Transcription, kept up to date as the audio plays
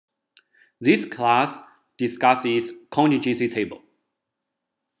This class discusses contingency table.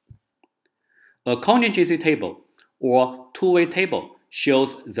 A contingency table, or two-way table,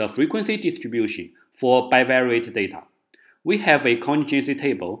 shows the frequency distribution for bivariate data. We have a contingency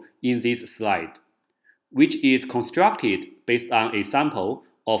table in this slide, which is constructed based on a sample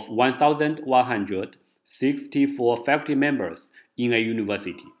of 1,164 faculty members in a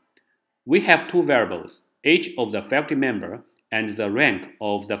university. We have two variables, age of the faculty member and the rank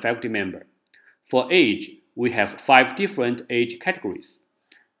of the faculty member. For age, we have 5 different age categories.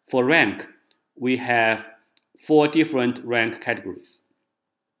 For rank, we have 4 different rank categories.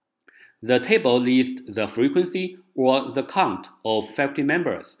 The table lists the frequency or the count of faculty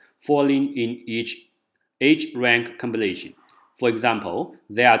members falling in each age-rank combination. For example,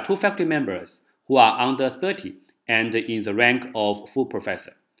 there are 2 faculty members who are under 30 and in the rank of full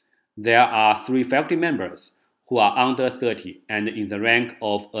professor. There are 3 faculty members who are under 30 and in the rank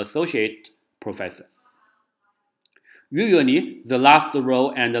of associate professors. Usually, the last row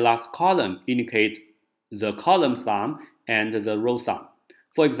and the last column indicate the column sum and the row sum.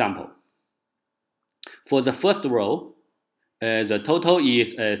 For example, for the first row, the total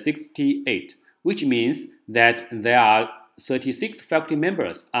is 68, which means that there are 36 faculty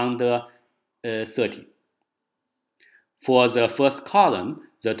members under 30. For the first column,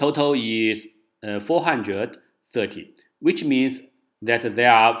 the total is 430, which means that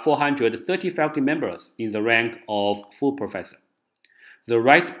there are 430 faculty members in the rank of full professor. The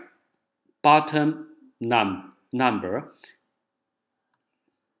right bottom number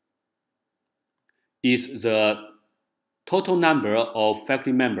is the total number of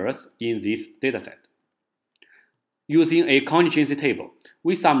faculty members in this dataset. Using a contingency table,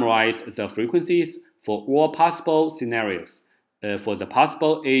 we summarize the frequencies for all possible scenarios for the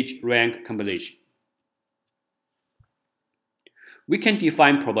possible age-rank combination. We can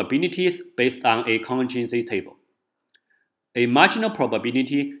define probabilities based on a contingency table. A marginal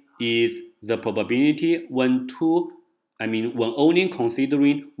probability is the probability when only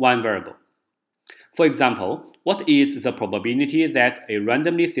considering one variable. For example, what is the probability that a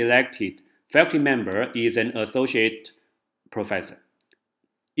randomly selected faculty member is an associate professor?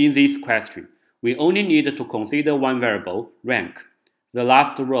 In this question, we only need to consider one variable, rank. The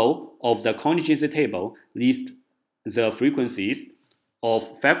last row of the contingency table lists the frequencies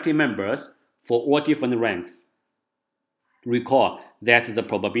of faculty members for all different ranks. Recall that the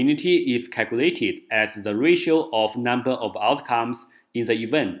probability is calculated as the ratio of number of outcomes in the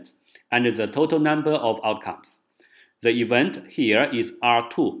event and the total number of outcomes. The event here is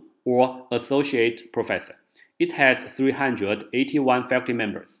R2, or associate professor. It has 381 faculty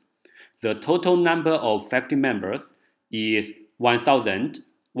members. The total number of faculty members is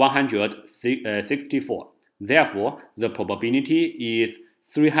 1,164. Therefore, the probability is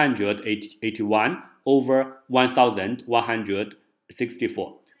 381 over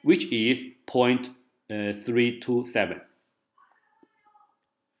 1,164, which is 0.327.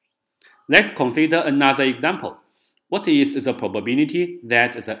 Let's consider another example. What is the probability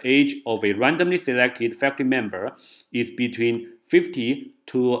that the age of a randomly selected faculty member is between 50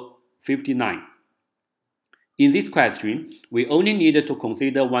 to 59? In this question, we only need to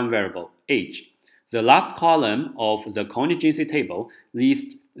consider one variable, age. The last column of the contingency table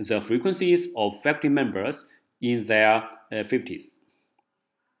lists the frequencies of faculty members in their 50s.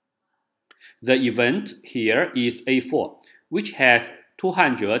 The event here is A4, which has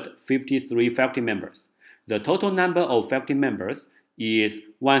 253 faculty members. The total number of faculty members is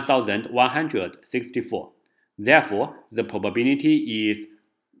 1,164. Therefore, the probability is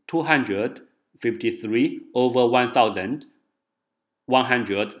 253 over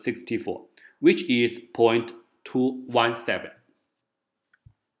 1,164, which is 0.217.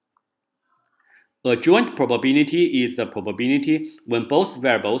 A joint probability is a probability when both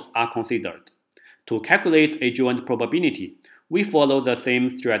variables are considered. To calculate a joint probability, we follow the same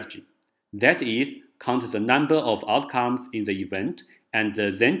strategy. That is, count the number of outcomes in the event and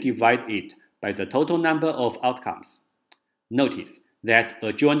then divide it by the total number of outcomes. Notice that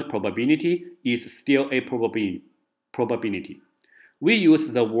a joint probability is still a probability. We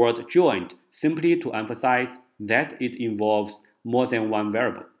use the word joint simply to emphasize that it involves more than one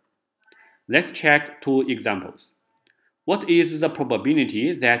variable. Let's check 2 examples. What is the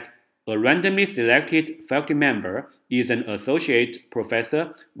probability that a randomly selected faculty member is an associate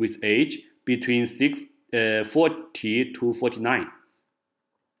professor with age between 40 to 49?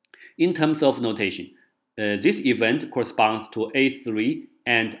 In terms of notation, this event corresponds to A3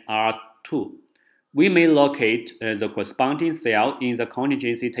 and R2. We may locate the corresponding cell in the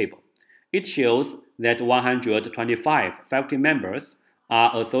contingency table. It shows that 125 faculty members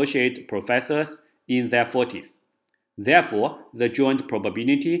are associate professors in their 40s. Therefore, the joint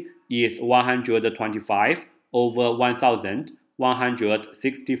probability is 125 over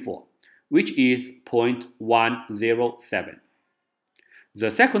 1,164, which is 0.107.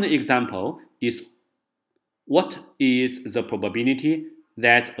 The second example is what is the probability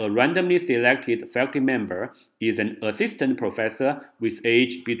that a randomly selected faculty member is an assistant professor with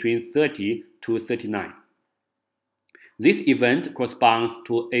age between 30 to 39. This event corresponds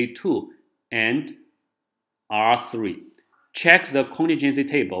to A2 and R3. Check the contingency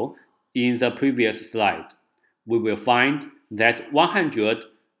table in the previous slide. We will find that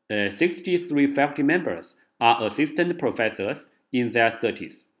 163 faculty members are assistant professors in their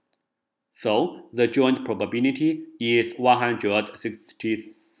 30s. So the joint probability is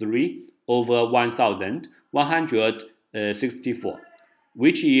 163 over 1,164,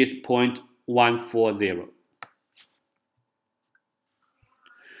 which is 0.140.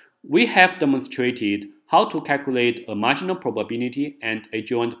 We have demonstrated how to calculate a marginal probability and a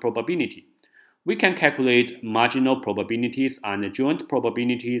joint probability. We can calculate marginal probabilities and joint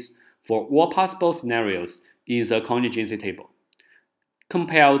probabilities for all possible scenarios in the contingency table.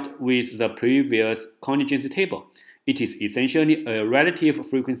 Compared with the previous contingency table, it is essentially a relative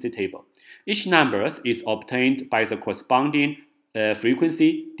frequency table. Each number is obtained by the corresponding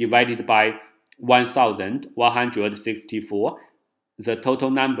frequency divided by 1,164, the total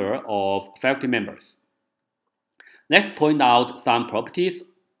number of faculty members. Let's point out some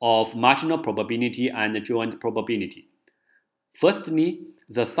properties of marginal probability and joint probability. Firstly,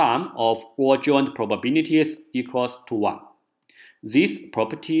 the sum of all joint probabilities equals to 1. This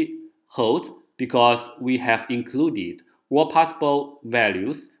property holds because we have included all possible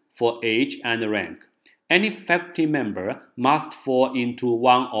values for age and rank. Any faculty member must fall into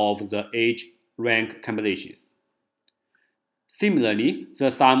one of the age-rank combinations. Similarly, the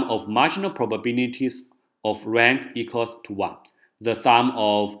sum of marginal probabilities of rank equals to 1. The sum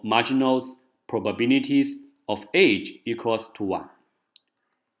of marginal probabilities of age equals to 1.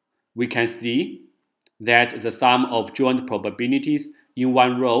 We can see that the sum of joint probabilities in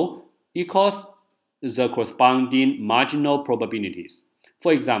one row equals the corresponding marginal probabilities.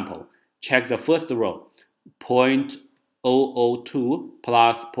 For example, check the first row, 0.002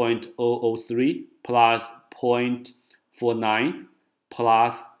 plus 0.003 plus 0.49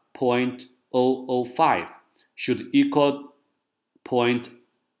 plus 0.005 should equal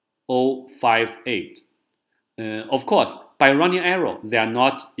 0.058. Of course, by running error, they are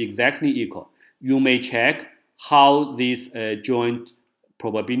not exactly equal. You may check how these joint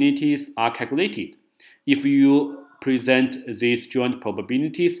probabilities are calculated. If you present these joint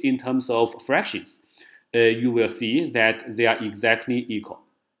probabilities in terms of fractions, you will see that they are exactly equal.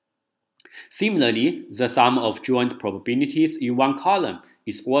 Similarly, the sum of joint probabilities in one column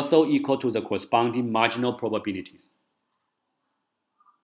is also equal to the corresponding marginal probabilities.